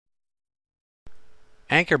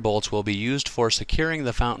Anchor bolts will be used for securing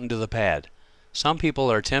the fountain to the pad. Some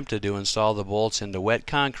people are tempted to install the bolts into wet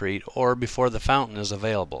concrete or before the fountain is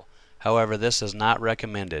available. However, this is not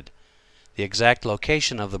recommended. The exact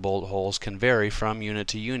location of the bolt holes can vary from unit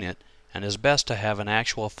to unit, and is best to have an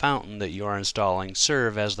actual fountain that you are installing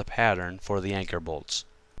serve as the pattern for the anchor bolts.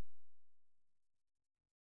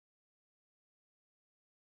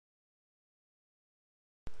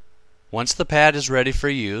 Once the pad is ready for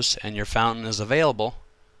use and your fountain is available,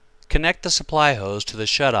 connect the supply hose to the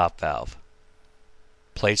shutoff valve.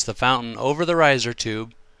 Place the fountain over the riser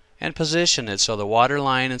tube and position it so the water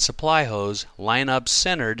line and supply hose line up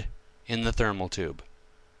centered in the thermal tube.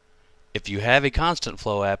 If you have a constant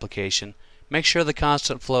flow application, make sure the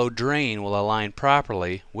constant flow drain will align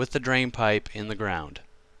properly with the drain pipe in the ground.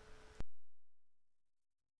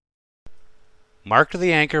 Mark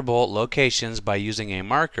the anchor bolt locations by using a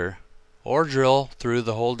marker or drill through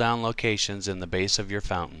the hold down locations in the base of your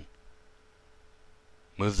fountain.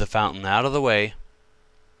 Move the fountain out of the way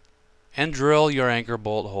and drill your anchor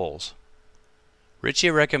bolt holes.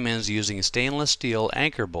 Ritchie recommends using stainless steel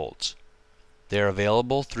anchor bolts. They are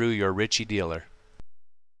available through your Ritchie dealer.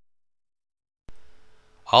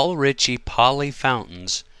 All Ritchie poly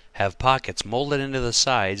fountains have pockets molded into the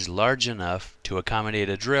sides large enough to accommodate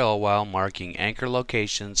a drill while marking anchor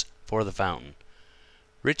locations for the fountain.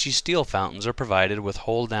 Ritchie steel fountains are provided with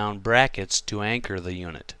hold-down brackets to anchor the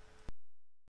unit.